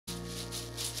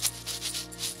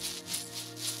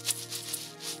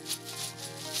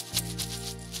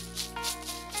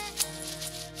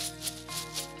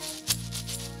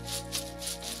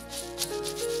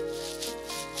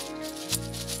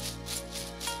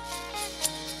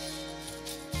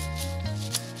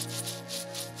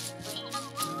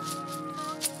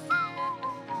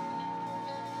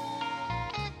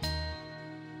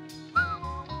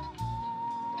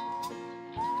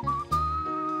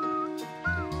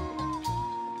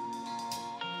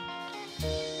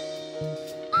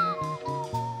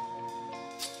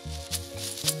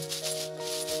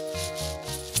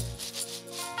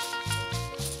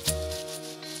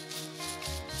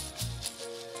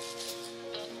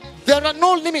There are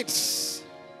no limits.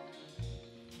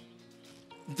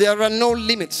 There are no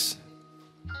limits.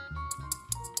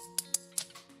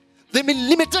 The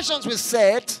limitations we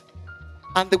set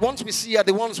and the ones we see are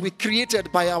the ones we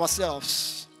created by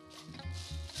ourselves.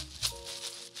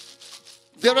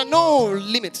 There are no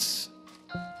limits.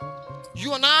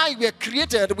 You and I were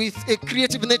created with a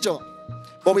creative nature,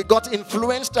 but we got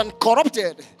influenced and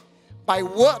corrupted by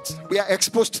what we are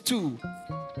exposed to,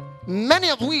 many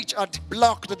of which had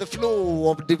blocked the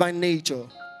flow of divine nature.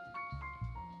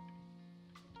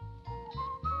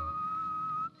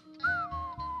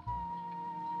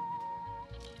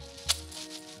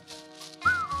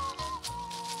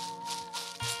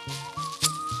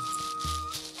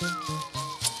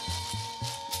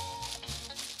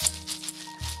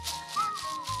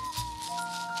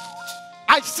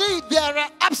 I say there are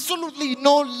absolutely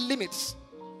no limits.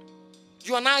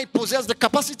 You and I possess the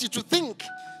capacity to think.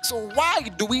 So why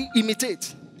do we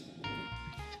imitate?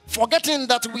 Forgetting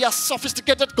that we are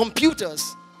sophisticated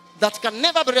computers that can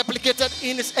never be replicated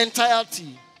in its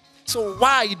entirety. So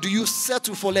why do you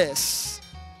settle for less?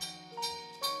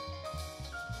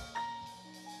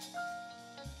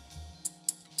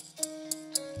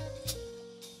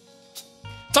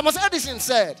 Thomas Edison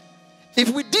said, if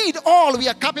we did all we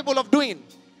are capable of doing,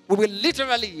 we will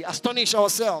literally astonish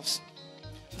ourselves.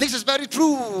 This is very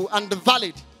true and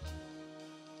valid.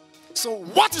 So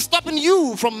what is stopping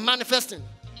you from manifesting?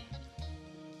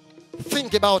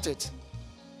 Think about it.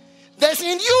 There's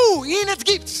in you innate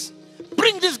gifts.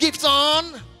 Bring these gifts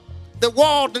on. The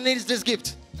world needs this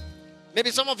gift.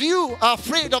 Maybe some of you are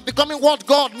afraid of becoming what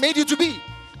God made you to be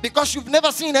because you've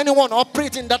never seen anyone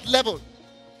operate in that level.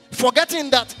 Forgetting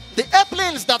that the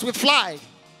airplanes that we fly,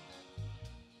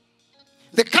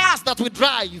 the cars that we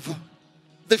drive,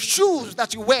 the shoes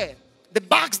that you wear, the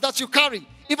bags that you carry,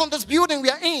 even this building we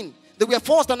are in, they were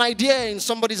forced an idea in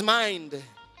somebody's mind.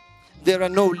 There are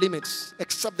no limits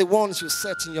except the ones you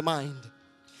set in your mind.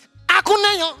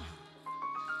 Akuneyo,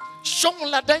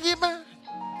 shongla dayiba,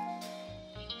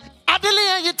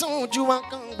 adele yiton juwa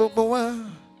kan bobowa,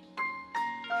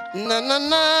 na na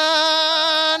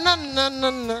na na na na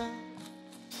na,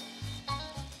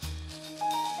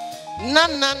 na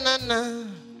na na na.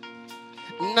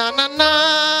 Na na na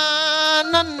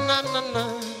na na na na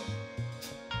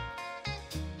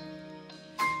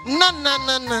na na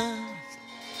na na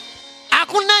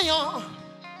akunayo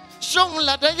shong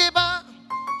la dayeba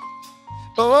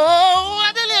oh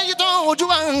adele yi ton oju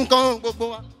wa nkan gbogbo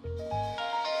wa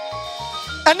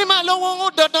ẹni máa lówó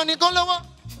dandan ni kó lówó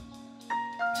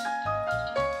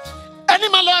ẹni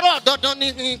máa lọ́rọ̀ dandan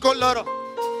ni kó lọ́rọ̀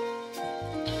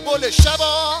kó lè ṣẹbọ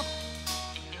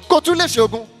kó tún lè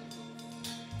ṣògùn.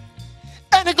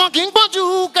 Ẹnìkan kì í gbójú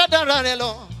kádàrá rẹ̀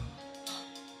lọ.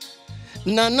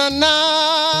 Na na na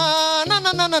na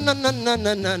na na na na na na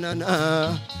na na na na.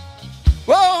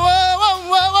 Whoa whoa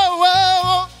whoa whoa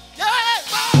whoa. Yeah,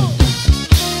 whoa.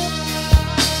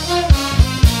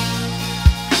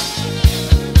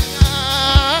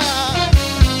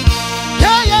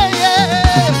 Yeah yeah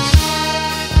yeah.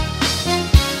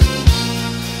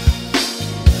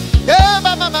 Yeah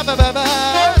ba ba ba ba ba.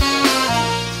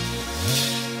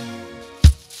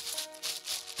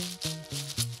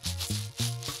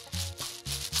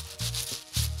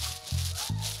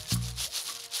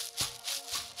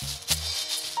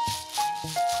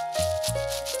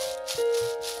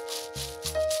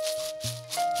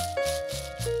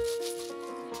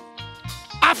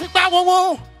 Àfipá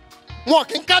wọ́wọ́ wọn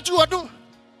kì í kájú ọdún.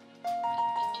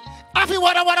 Àfi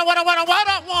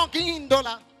wàràwàràwàràwàrà wọn kì í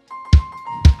dọ́là.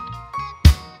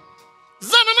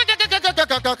 Zanana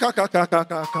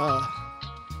kakakakakakakakakaka.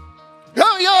 Yo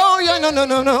yo yo no no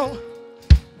no no.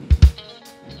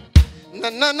 Na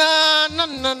na na na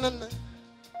na na na.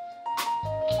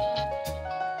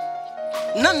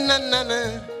 Na na na na.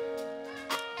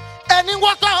 Ẹni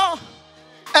wọ́kọ̀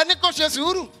ẹni kò ṣe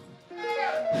sùúrù.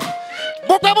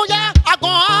 Bukwe buya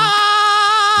agon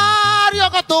ari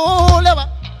okoto lewa.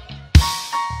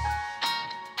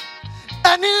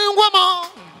 Ẹni womo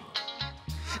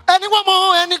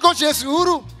ẹni kò ṣe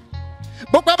sùúrù.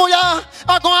 Bukwe buya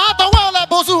agon atowo le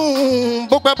bosun.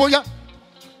 Bukwe buya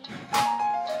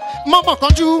momo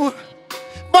kanju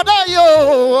boda yo.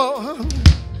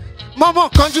 Momo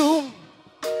kanju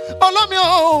olomi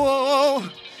o.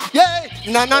 Yeah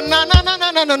na na na na na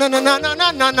na na na na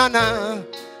na na na na.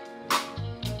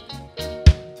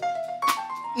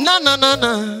 Na na na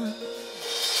na.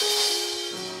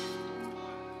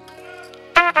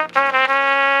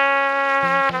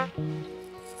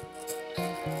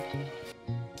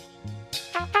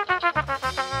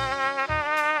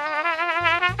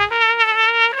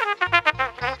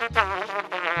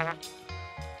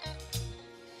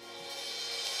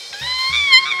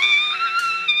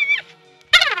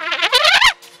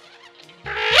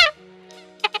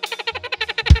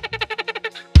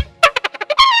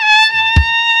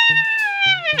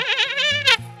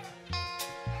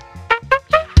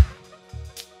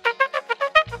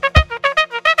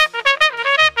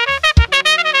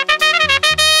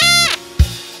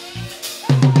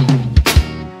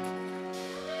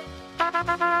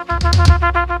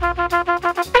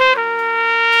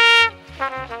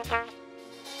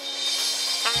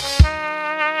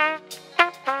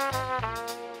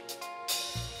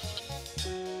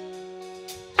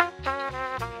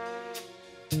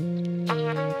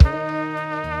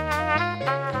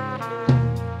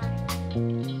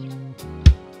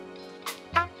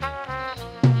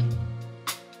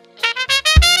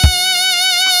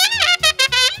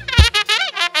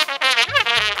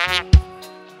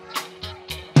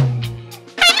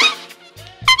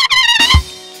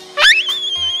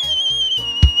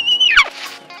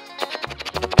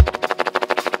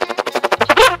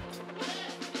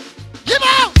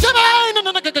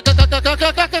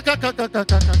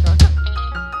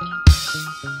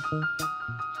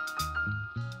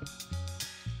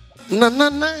 Na na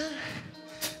na.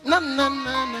 Na na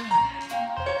na na.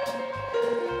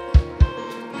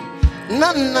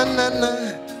 Na na na na.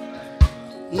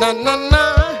 Na na na.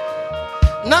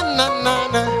 Na na na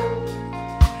na.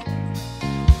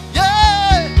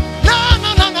 Yeah. Na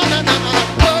na na na na na.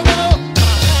 Whoa, whoa.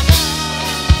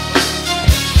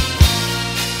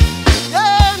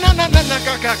 Yeah. Na na na na.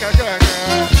 Ka ka ka ka.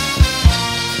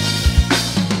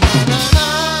 Na na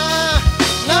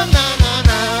na na na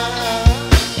na.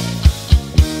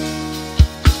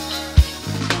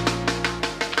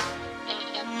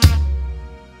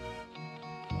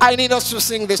 I need us to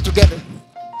sing this together.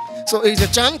 So it's a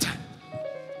chant.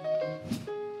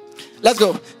 Let's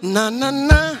go. Na na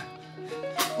na.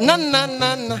 Na na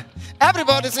na na.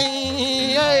 Everybody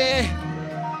sing. Yeah, yeah.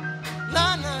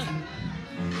 Na na.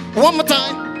 One more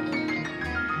time.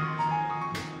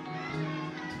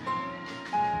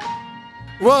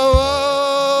 Whoa,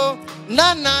 whoa.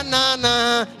 Na na na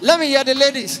na. Let me hear the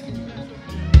ladies.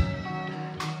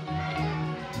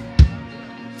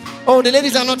 Oh, the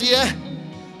ladies are not here.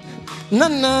 Na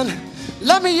na.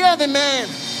 Let me hear the man.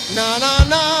 Na na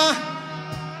na.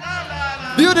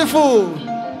 Beautiful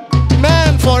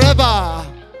man forever.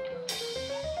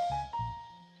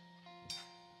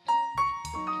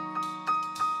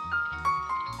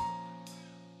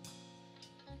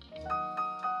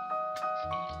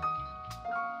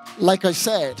 Like I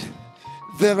said,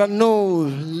 there are no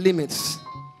limits.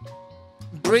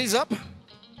 Brace up.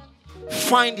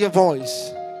 Find your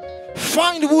voice.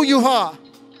 Find who you are.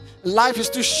 Life is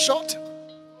too short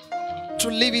to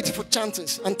leave it for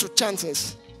chances and to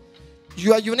chances.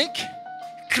 You are unique,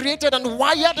 created and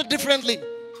wired differently.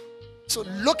 So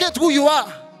look at who you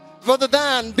are rather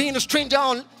than being a stranger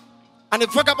and a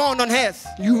vagabond on earth.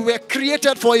 You were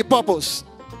created for a purpose.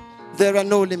 There are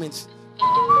no limits.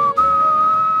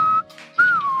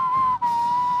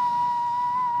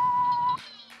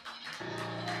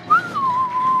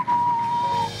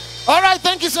 All right,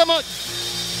 thank you so much.